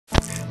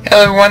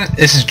Hello everyone,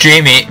 this is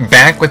Jamie,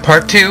 back with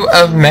part 2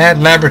 of Mad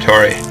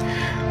Laboratory.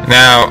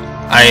 Now,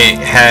 I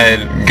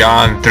had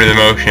gone through the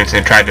motions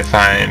and tried to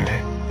find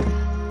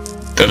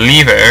the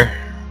lever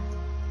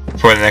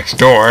for the next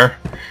door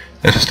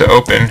that was to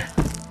open,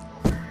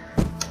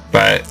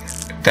 but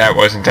that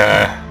wasn't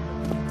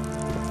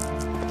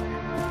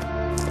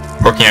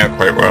working out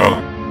quite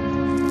well.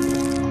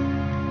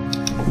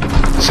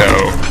 So,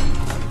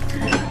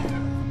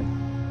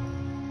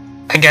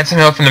 I got some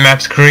help from the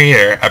map's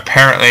creator.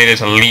 Apparently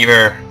there's a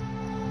lever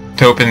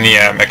to open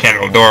the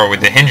mechanical door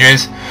with the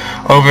hinges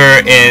over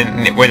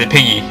in where the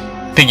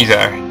piggies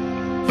are.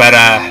 But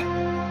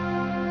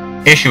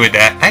issue with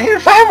that, I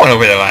didn't find one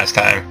over there last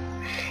time.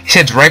 He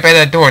said it's right by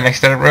that door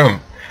next to that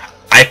room.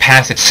 I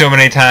passed it so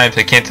many times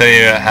I can't tell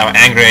you how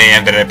angry I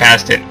am that I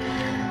passed it.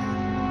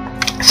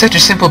 Such a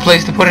simple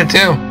place to put it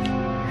too.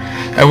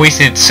 I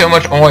wasted so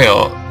much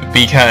oil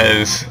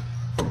because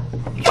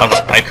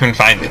I couldn't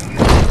find it.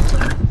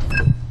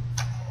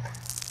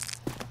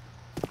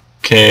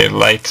 Okay,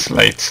 lights.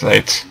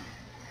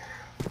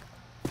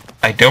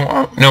 I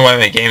don't know why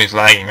my game is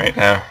lagging right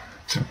now.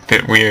 It's a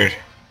bit weird.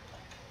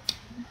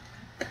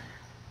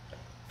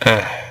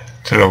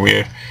 It's a little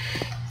weird.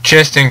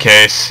 Just in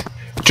case.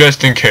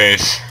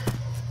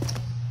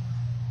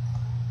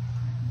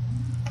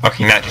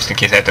 Okay, not just in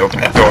case I have to open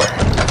that door.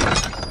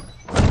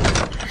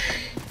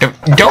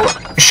 Don't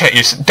shut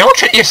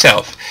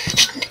yourself.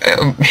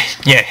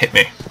 Yeah, hit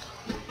me.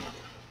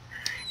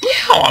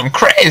 Yeah, I'm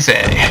crazy.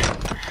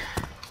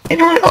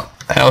 Anyone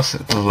else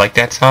like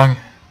that song?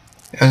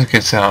 That was a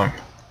good song.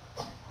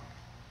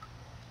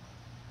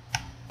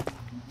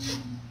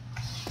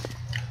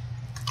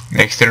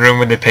 Next to the room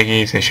with the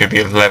piggies, there should be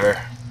a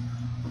lever.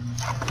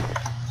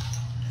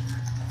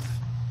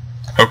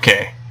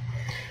 Okay.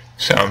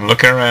 So I'm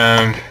looking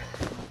around.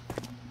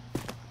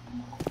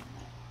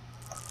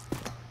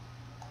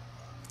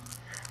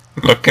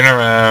 Looking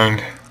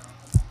around.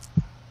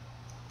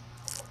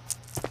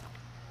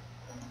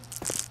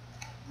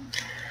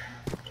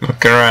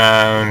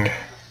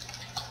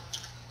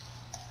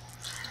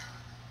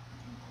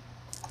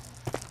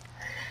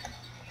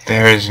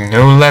 There is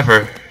no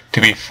lever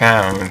to be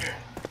found.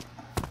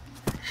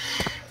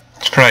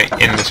 It's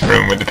probably in this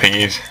room with the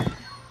piggies.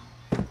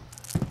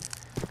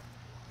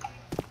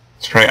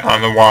 It's probably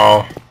on the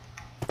wall.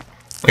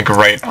 Like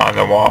right on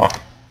the wall.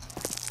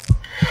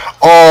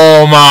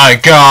 Oh my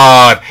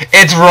god!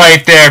 It's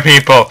right there,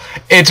 people!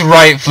 It's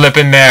right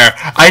flipping there!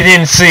 I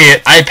didn't see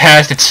it! I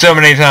passed it so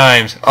many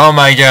times! Oh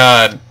my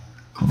god!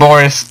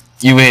 Boris,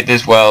 you hit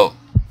this well.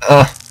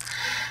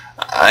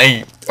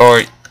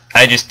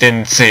 I just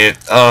didn't see it.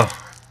 Oh,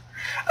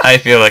 I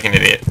feel like an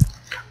idiot.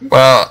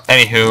 Well,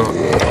 anywho.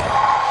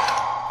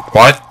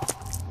 What?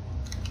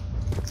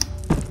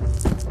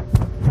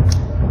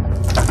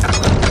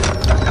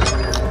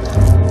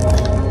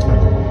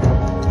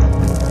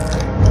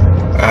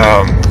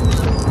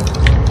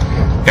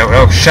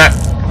 No, shut.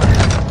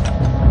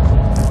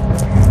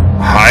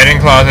 Hiding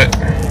closet.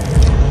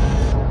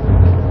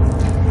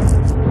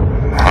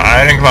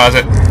 Hiding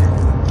closet.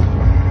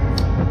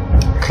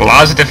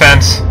 Closet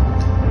defense.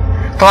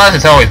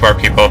 Closets always work,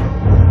 people.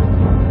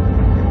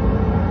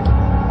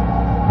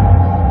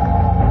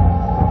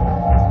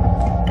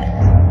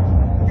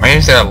 Why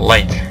is there a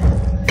light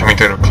coming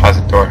through the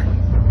closet door?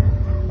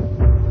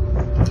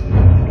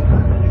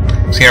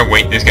 I'm just gonna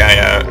wait this guy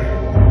out.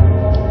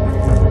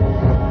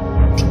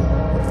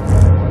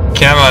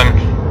 Come on.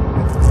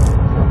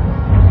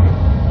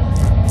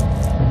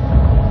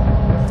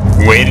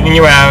 Waiting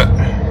you out.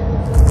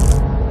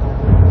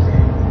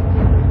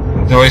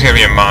 There's always gonna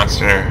be a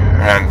monster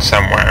around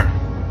somewhere.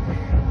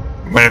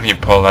 Whenever you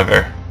pull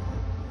lever.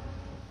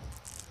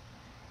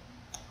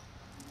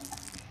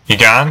 You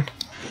gone?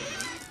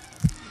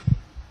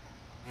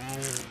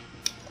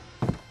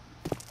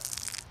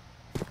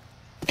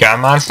 Gone,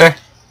 monster?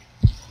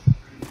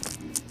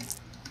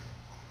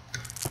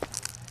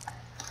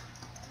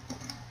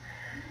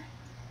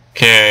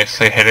 Okay,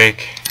 slight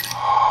headache.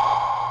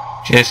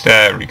 Just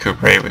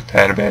recuperate with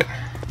that a bit.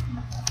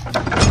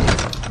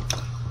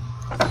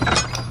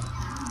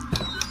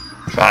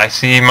 If I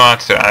see a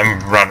monster, I'm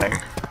running.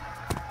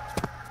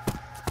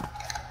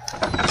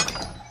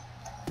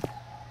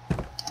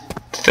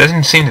 There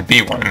doesn't seem to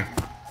be one.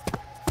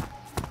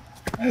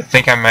 I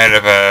think I might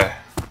have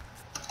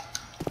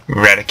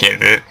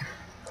eradicated it.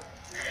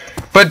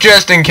 But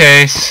just in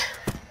case,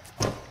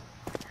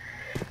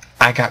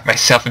 I got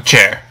myself a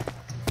chair.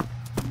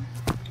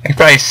 I could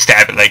probably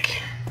stab it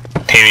like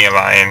taming a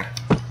lion.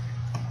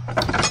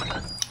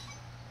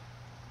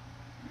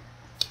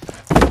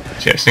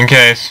 Just in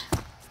case.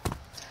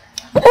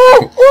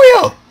 Oh,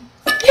 oil!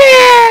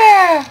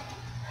 Yeah!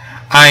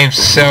 I am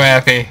so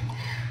happy.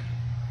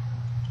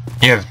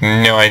 You have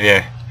no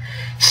idea.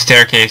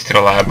 Staircase to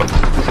the lab.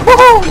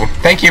 Woohoo!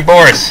 Thank you,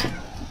 Boris.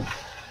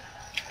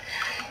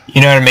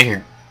 You know how to make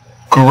a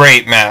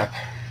great map.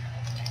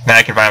 Now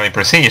I can finally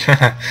proceed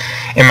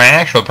in my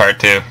actual part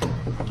 2.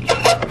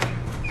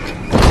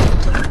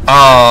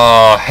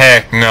 Oh,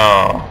 heck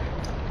no.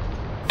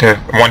 To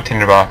one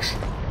tinderbox.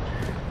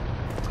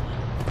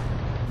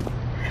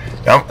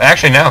 Oh,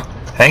 actually no.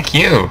 Thank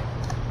you.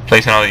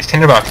 Placing all these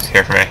tinderboxes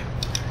here for me.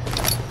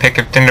 Pick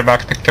up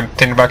tinderbox, pick up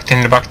tinderbox,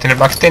 tinderbox,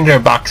 tinderbox,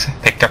 tinderbox.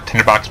 Pick up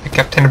tinderbox, pick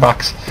up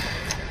tinderbox.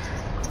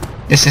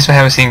 This is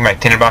how I was singing my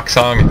tinderbox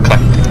song and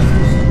collect.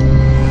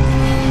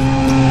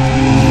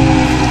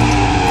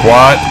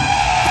 What?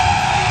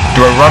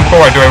 Do I run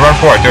forward? Do I run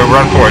forward? Do I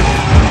run forward?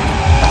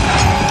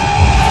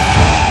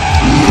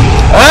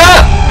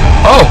 Ah!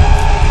 Oh!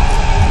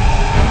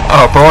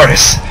 Oh,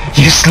 Boris,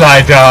 you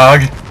sly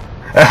dog.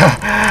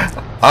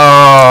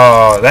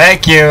 Oh,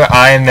 thank you.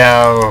 I am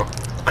now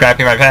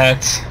crapping my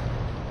pants.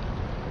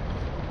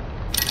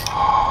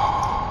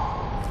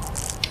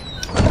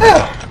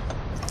 Oh.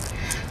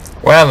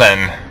 Well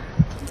then,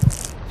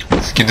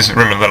 let's give this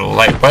room a little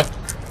light. What?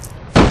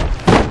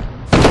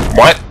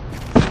 What?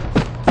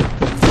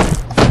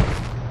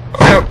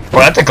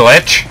 Well, that's a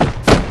glitch.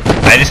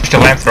 I just pushed a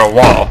lamp through a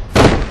wall,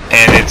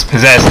 and it's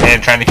possessed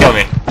and trying to kill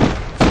me.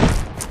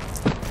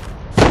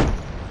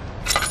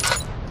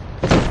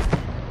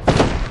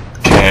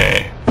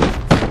 Okay.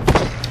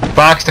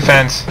 Box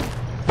defense.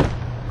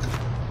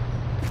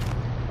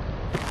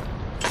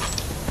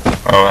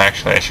 Oh,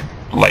 actually, I should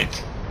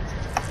light.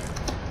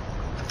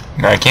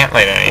 No, I can't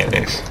light any of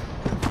these.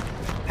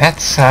 That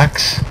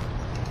sucks.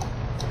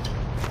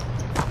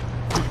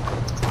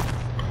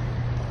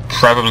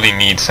 Probably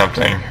need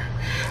something.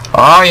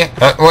 Oh yeah.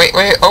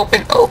 Wait,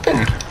 open.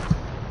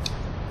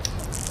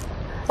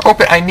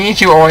 Open, I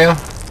need you, oil.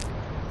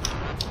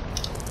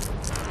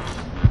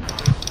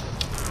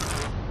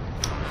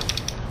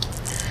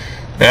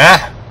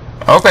 Yeah,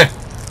 open.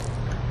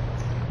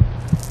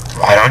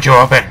 Why don't you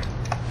open?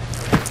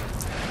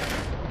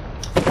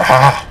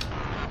 Ah.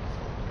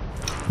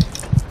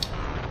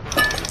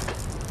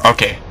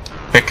 Okay,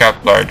 pick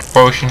up large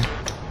potion.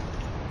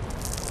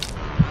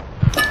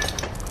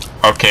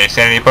 Okay,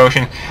 sanity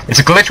potion. It's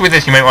a glitch with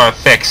this you might want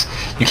to fix.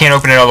 You can't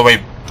open it all the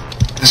way,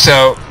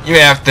 so you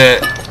have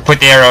to put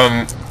the arrow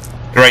in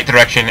the right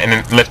direction and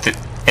then lift it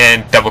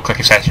and double click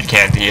as fast as you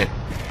can to get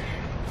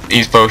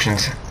these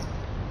potions.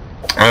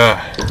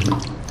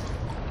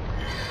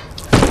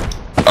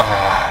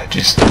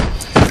 Just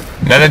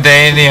another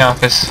day in the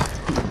office.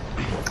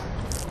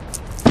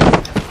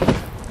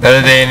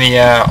 Another day in the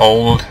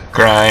old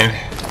grind.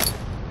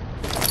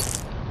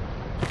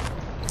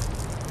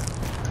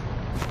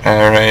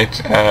 Alright,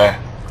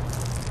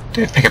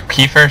 did I pick up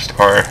key first,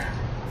 or...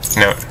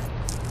 No.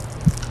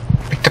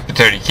 Picked up the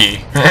dirty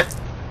key.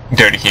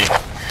 Dirty key.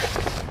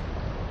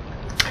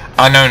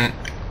 Unknown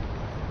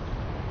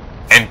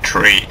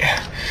entry.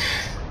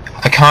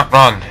 I can't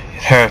run.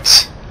 It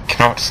hurts.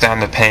 Cannot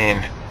stand the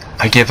pain.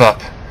 I give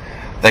up.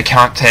 They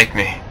can't take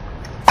me.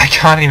 I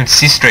can't even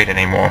see straight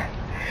anymore.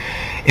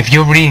 If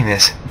you're reading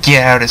this,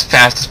 get out as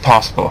fast as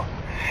possible.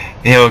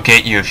 It'll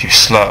get you if you're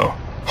slow.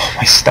 Oh,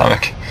 my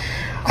stomach.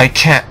 I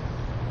can't.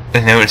 The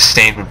note is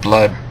stained with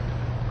blood.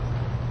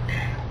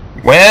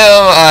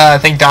 Well, I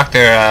think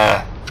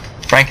Dr.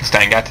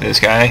 Frankenstein got to this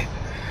guy.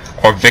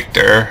 Or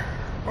Victor,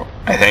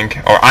 I think.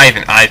 Or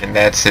Ivan. Ivan,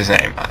 that's his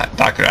name.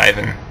 Dr.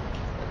 Ivan.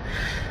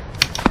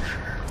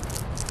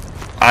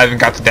 Ivan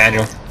got to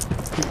Daniel.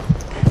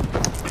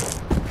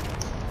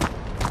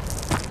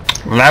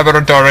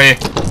 Laboratory.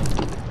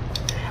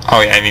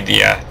 Oh yeah, I need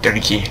the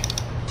dirty key.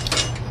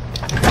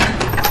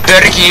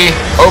 Dirty key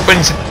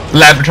opens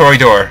laboratory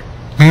door.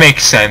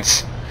 Makes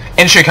sense.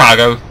 In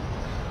Chicago.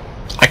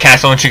 A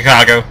castle in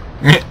Chicago.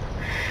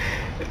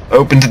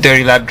 Opens a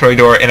dirty laboratory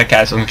door in a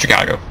castle in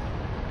Chicago.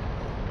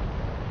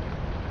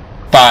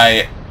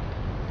 By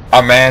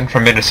a man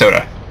from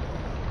Minnesota.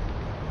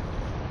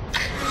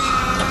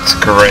 It's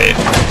great.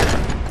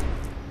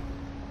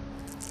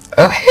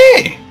 Oh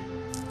hey!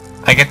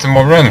 I get some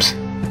more rooms.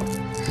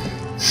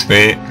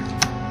 Sweet.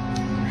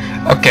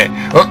 Okay.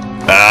 Oh,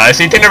 I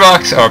see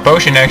tinderbox or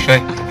potion actually.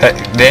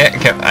 There.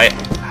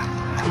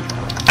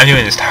 I'm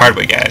doing this the hard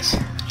way, guys.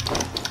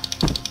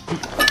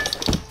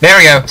 There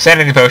we go.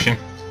 Sanity potion.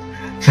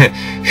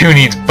 Who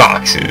needs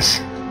boxes?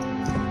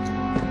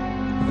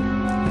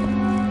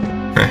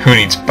 Who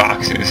needs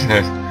boxes?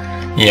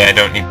 Yeah, I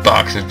don't need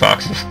boxes.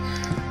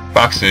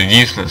 Boxes are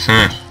useless.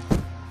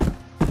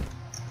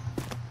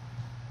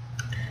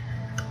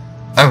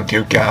 Oh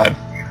dear God.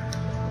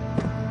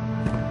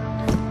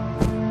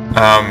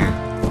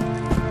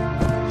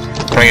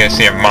 Trying to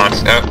see a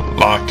monster. Oh,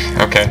 locked.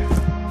 Okay.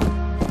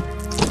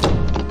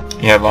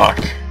 Yeah,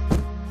 locked.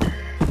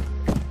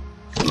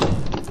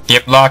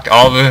 Yep, locked.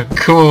 All the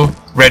cool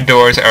red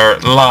doors are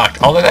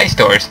locked. All the nice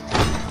doors.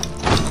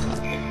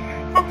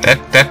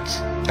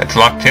 That's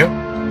locked too.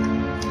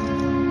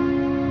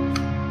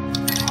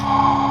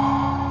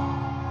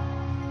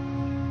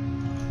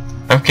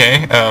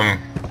 Okay,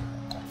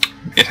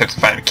 guess I have to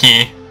find a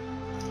key.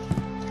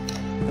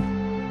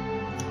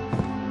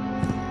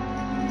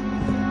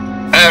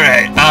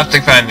 Alright, I'll have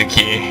to find the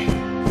key.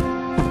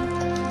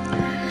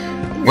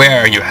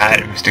 Where are you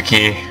hiding, Mr.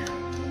 Key?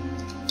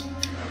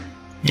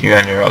 You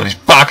under all these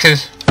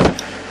boxes?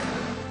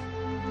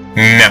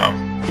 No,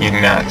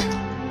 you're not.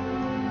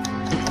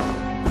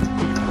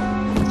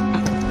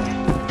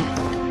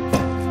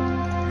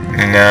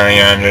 No,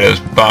 you're under those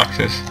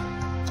boxes.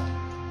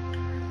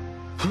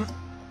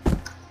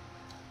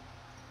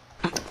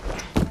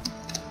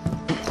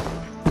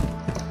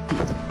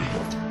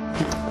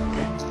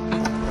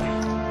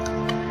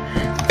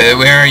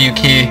 Where are you,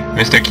 Key?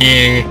 Mr.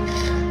 Key?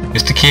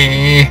 Mr.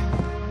 Key?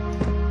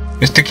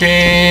 Mr. Key?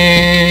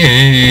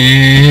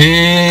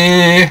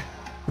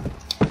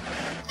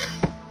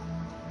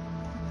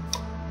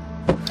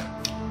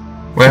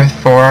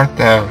 Wherefore art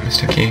thou,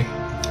 Mr. Key?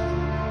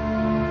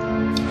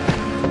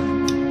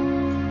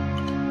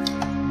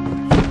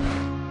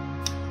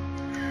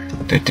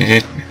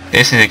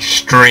 This is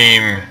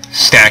extreme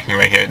stacking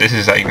right here. This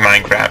is like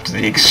Minecraft to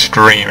the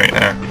extreme right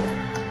now.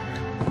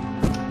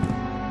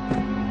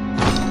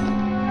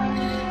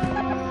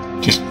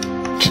 Just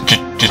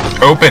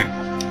open.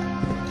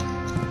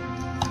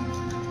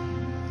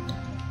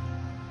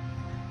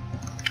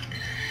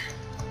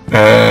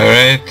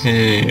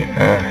 Alrighty.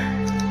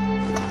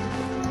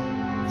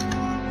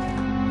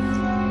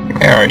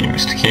 Where are you,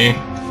 Mr. Key?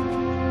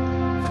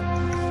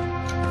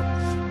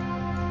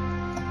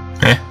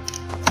 Huh?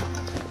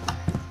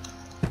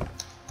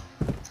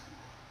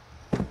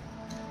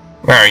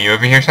 Where are you?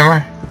 Over here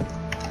somewhere?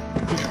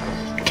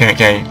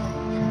 Okay.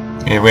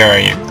 Yeah, where are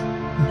you?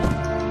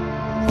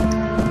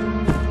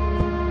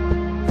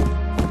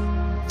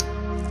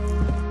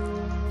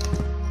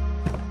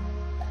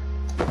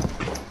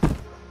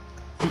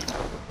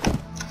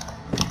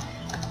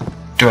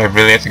 Do I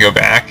really have to go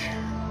back?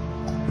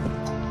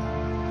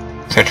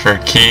 Search for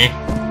a key.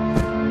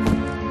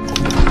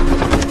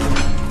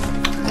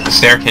 The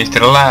staircase to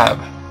the lab.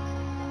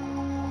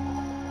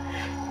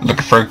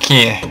 Looking for a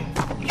key.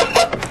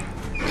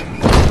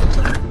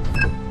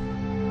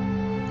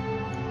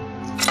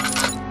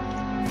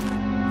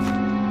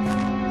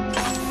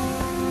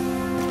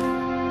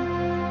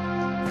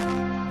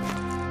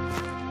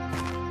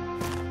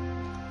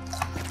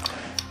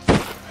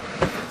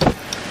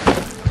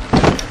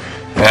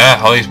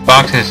 Ah, all these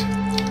boxes.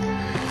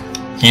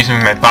 Using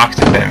my box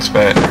defense,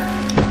 but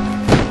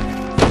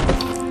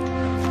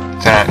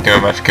it's not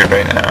doing much good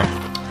right now.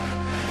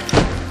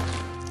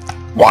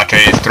 Watch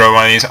I just throw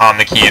one of these on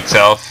the key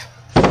itself.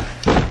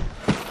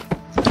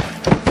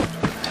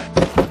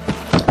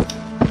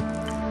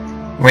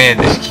 Where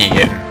did this key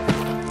get?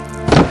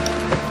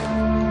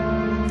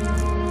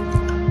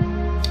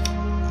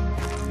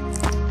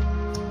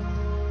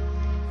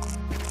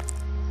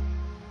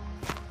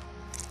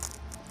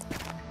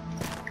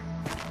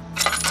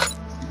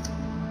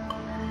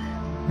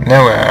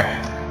 Nowhere,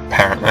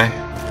 apparently.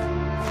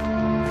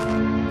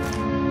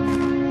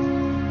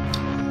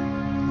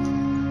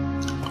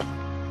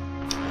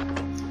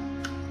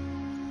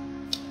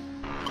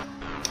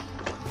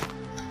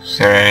 Is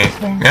there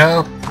anything?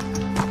 No.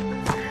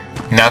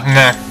 Nothing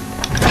there.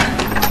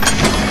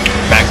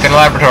 Back to the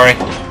laboratory.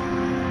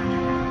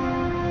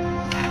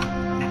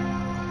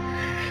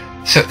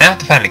 So now I have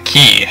to find a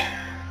key.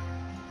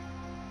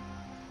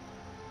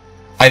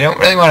 I don't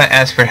really want to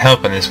ask for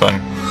help on this one.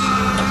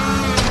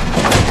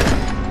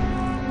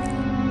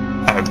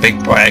 I'm a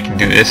big boy, I can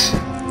do this.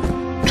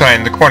 Try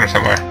in the corner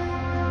somewhere.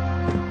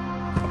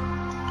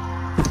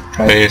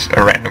 Probably just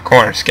a random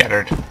corner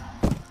scattered.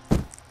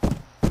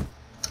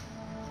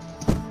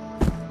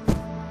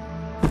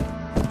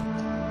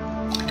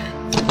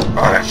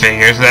 Oh, the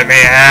figures, let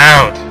me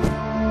out!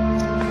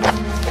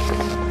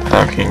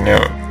 Okay, no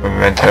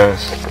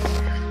mementos.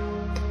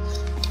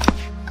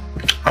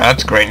 Oh,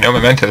 that's great, no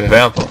mementos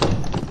available.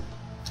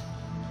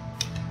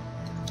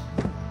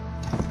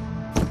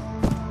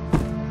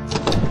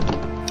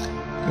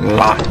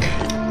 Lock.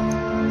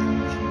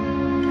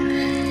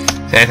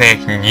 Is there anything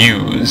I can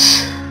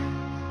use?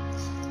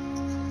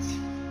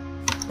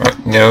 Oh,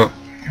 no.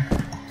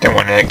 Don't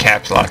want to hit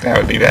caps lock, that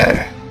would be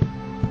bad.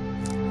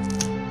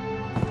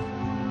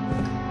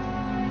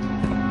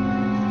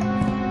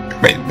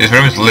 Wait, this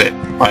room is lit.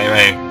 Why am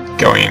I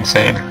going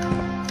insane?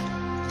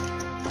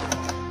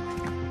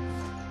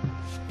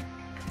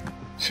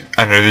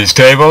 Under these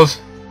tables?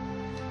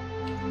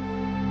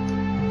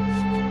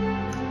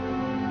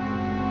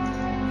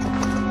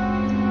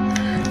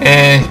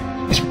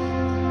 Just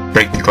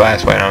break the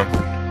glass. Why don't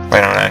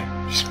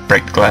I just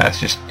break the glass?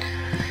 Just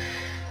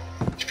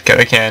because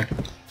I can.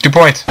 2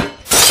 points.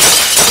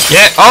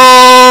 Yeah.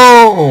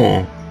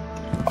 Oh!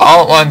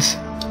 All at once.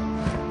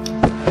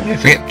 Yeah,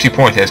 if we get 2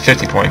 points, that's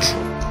 50 points.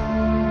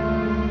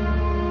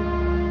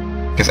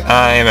 Because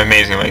I am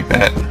amazing like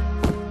that.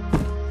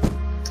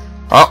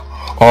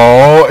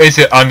 Oh, is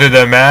it under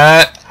the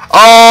mat?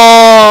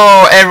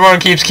 Oh! Everyone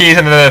keeps keys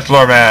under the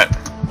floor mat.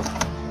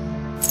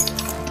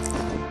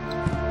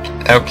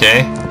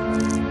 Okay.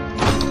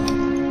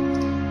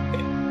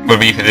 Would it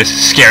be for this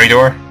scary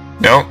door?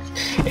 No.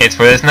 It's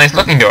for this nice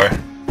looking door.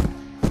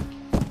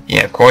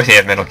 Yeah, of course they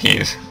have metal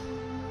keys.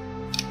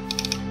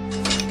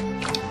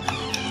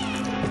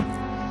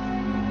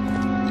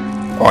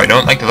 Oh, I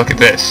don't like to look at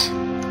this.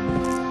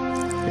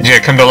 Is you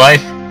gonna come to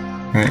life?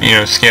 You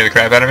know, scare the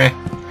crap out of me?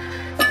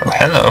 Oh,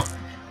 hello.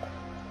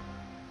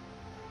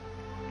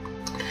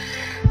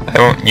 I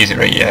won't use it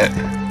right yet,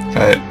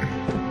 but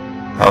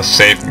I'll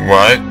save.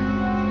 What?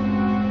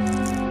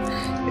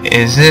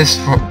 Is this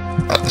for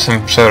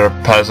some sort of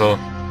puzzle?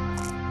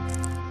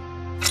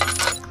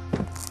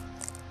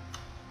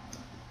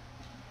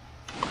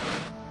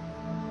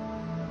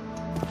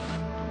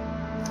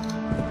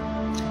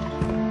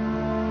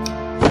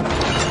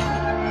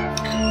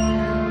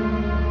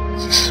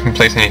 Is this some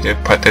place I need to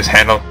put this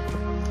handle?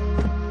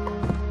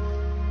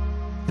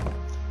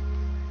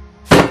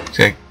 It's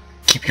gonna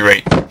keep you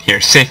right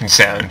here, safe and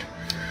sound.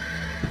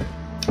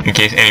 In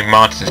case any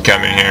monsters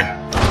come in here.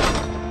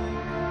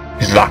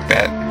 Just lock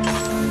that.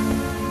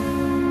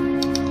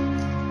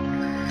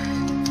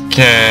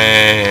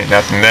 Okay,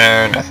 nothing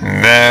there,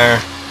 nothing there.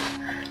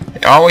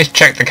 Always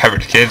check the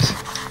cupboard, kids.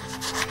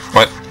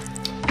 What?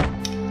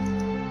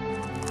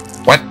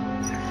 What?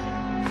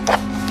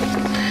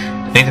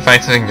 I need to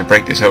find something to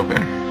break this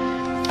open.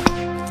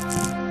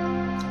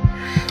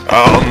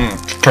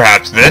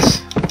 Perhaps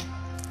this?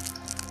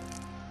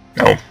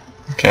 No.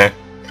 Okay.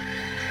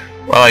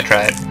 Well, I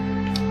tried.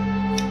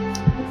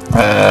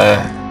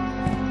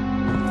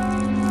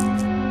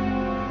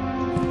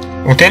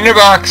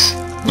 Tinderbox!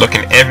 Look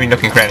in every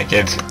nook and cranny,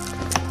 kids.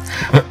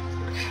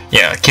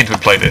 Yeah, kids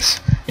would play this.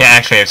 Yeah,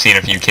 actually I've seen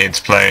a few kids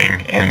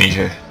playing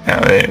Amnesia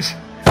nowadays.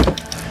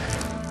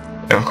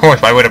 Of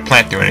course, why would a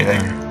plant do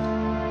anything?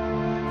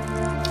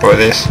 For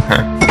this,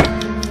 huh?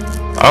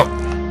 Oh.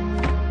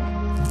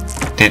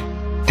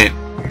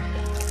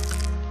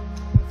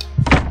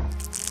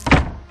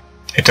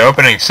 It's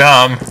opening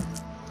some.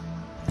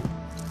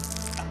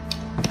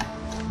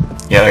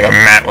 Yeah, like a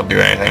mat will do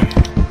anything.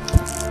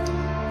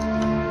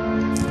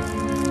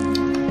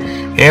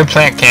 Yeah, a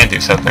plant can do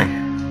something.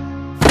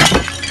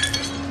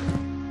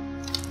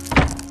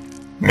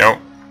 Nope.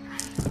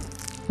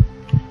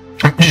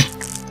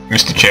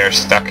 Mr. Chair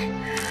stuck.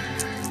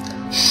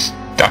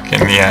 Stuck in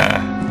the,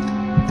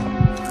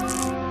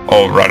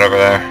 old rut over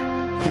there.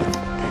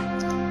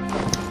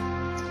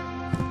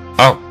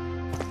 Oh.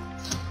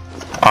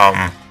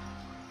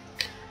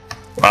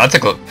 Well, that's a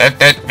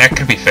that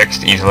could be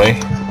fixed easily.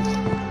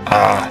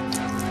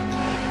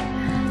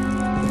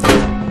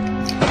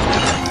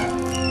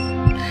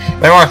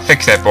 I want to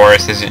fix that,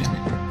 Boris. Is it?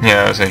 You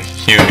know, it's a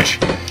huge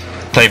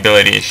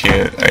playability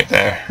issue right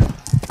there.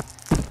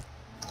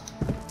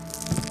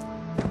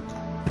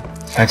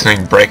 Find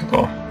something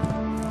breakable.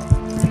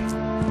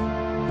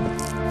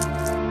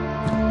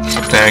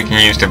 Something I can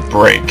use to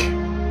break.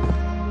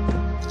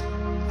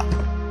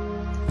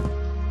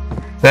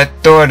 That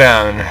door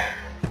down.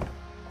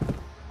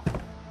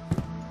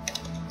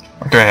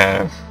 What do I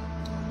have?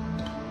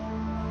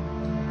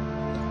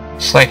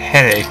 Slight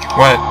headache.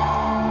 What?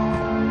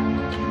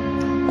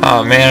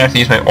 Oh man, I have to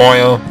use my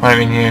oil while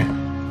I'm in here.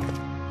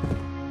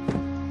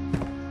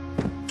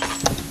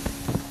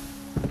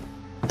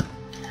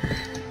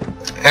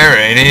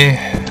 Alrighty.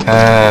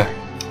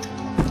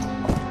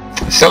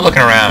 Still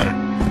looking around.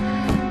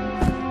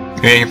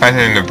 Maybe I can find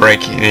something to break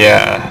the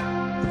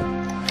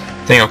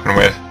thing open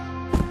with.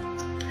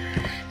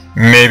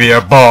 Maybe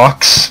a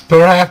box,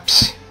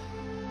 perhaps?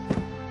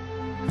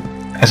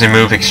 As I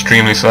move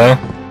extremely slow.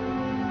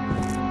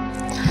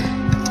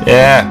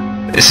 Yeah,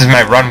 this is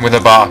my run with a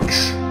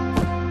box.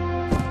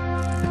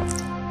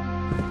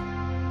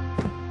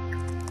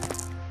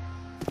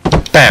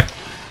 Bam!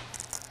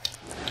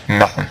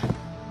 Nothing.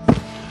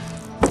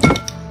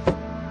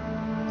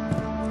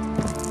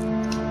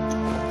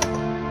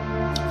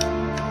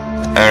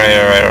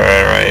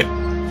 Alright.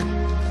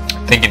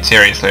 Thinking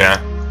seriously, huh?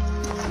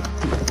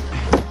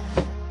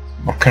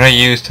 What can I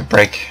use to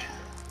break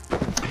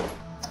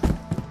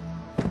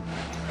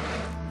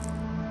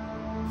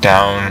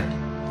down?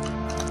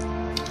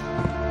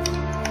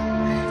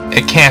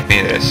 It can't be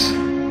this.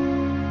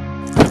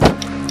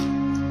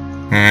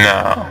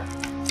 No.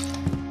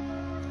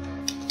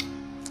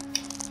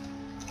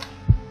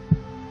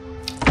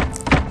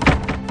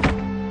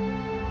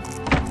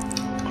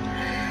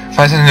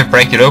 Find something to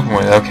break it open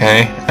with,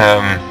 okay.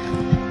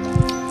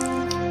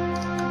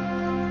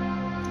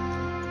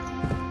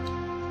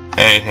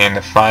 Anything in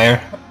the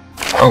fire?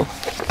 Oh,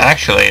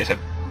 actually, it's a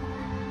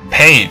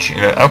page.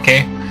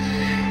 Okay.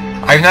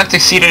 I've not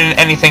succeeded in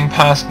anything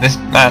past this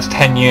last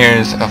 10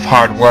 years of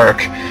hard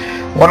work.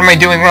 What am I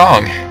doing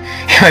wrong?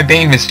 Am I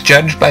being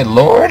misjudged by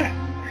Lord?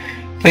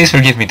 Please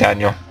forgive me,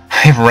 Daniel.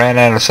 I've ran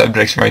out of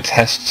subjects for my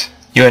tests.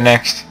 You are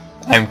next.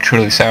 I'm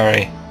truly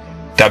sorry.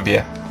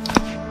 W.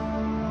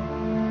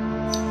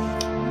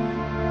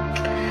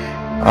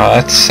 Oh,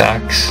 that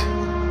sucks.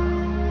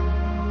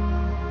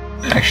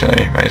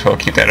 Actually, might as well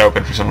keep that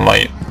open for some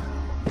light.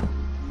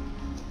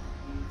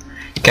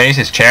 Can I use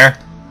his chair?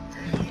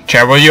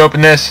 Chair, will you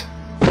open this?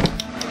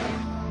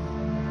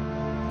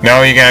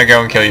 No, you're gonna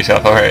go and kill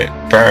yourself. Alright,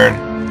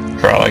 burn.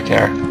 For all I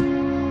care.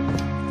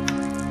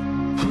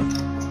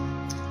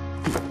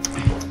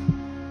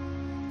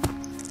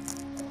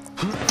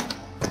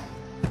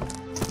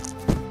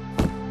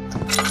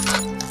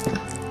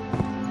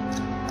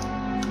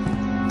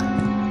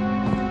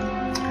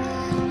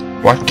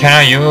 What can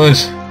I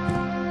use?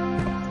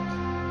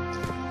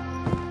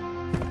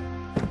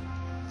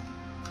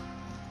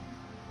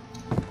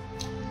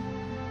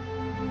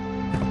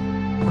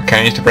 can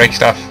I use to break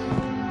stuff?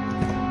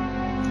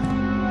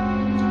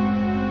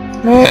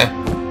 Yeah.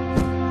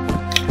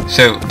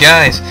 So,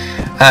 guys,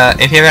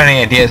 if you have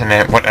any ideas on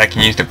what I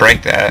can use to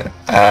break that,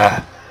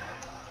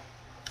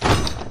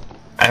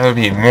 I would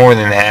be more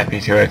than happy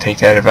to take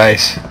that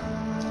advice.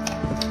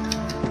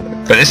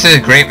 But this is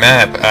a great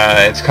map.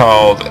 It's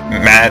called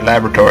Mad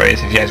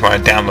Laboratories. If you guys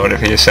want to download it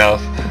for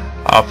yourself,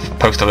 I'll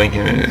post a link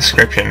in the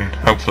description.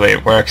 Hopefully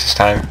it works this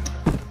time.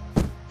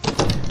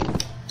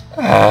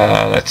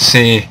 Let's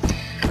see.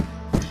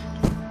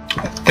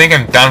 I think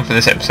I'm done for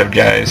this episode,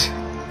 guys.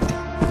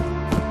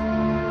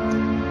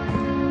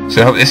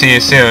 So I hope to see you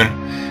soon.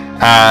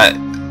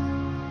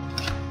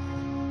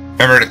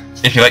 Remember,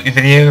 if you like the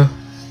video,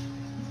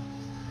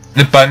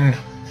 the button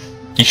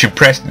you should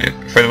press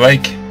for the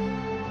like.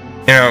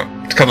 You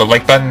know, it's called the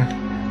like button.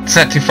 It's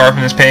not too far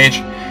from this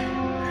page.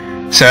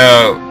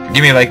 So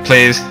give me a like,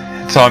 please.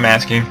 That's all I'm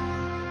asking.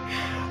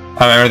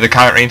 Remember to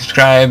comment, rate, and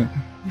subscribe.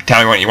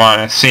 Tell me what you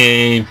want to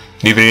see,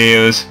 new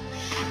videos,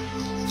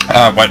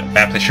 what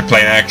maps I should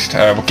play next,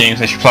 what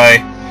games I should play.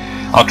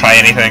 I'll try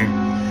anything,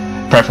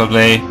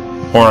 preferably,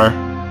 or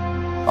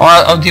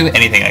I'll do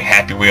anything like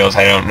Happy Wheels.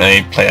 I don't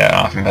really play that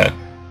often, but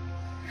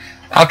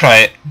I'll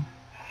try it.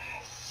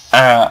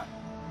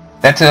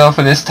 That's all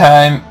for this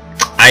time.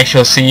 I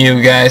shall see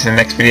you guys in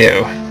the next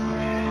video.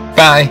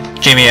 Bye.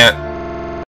 Jamie out.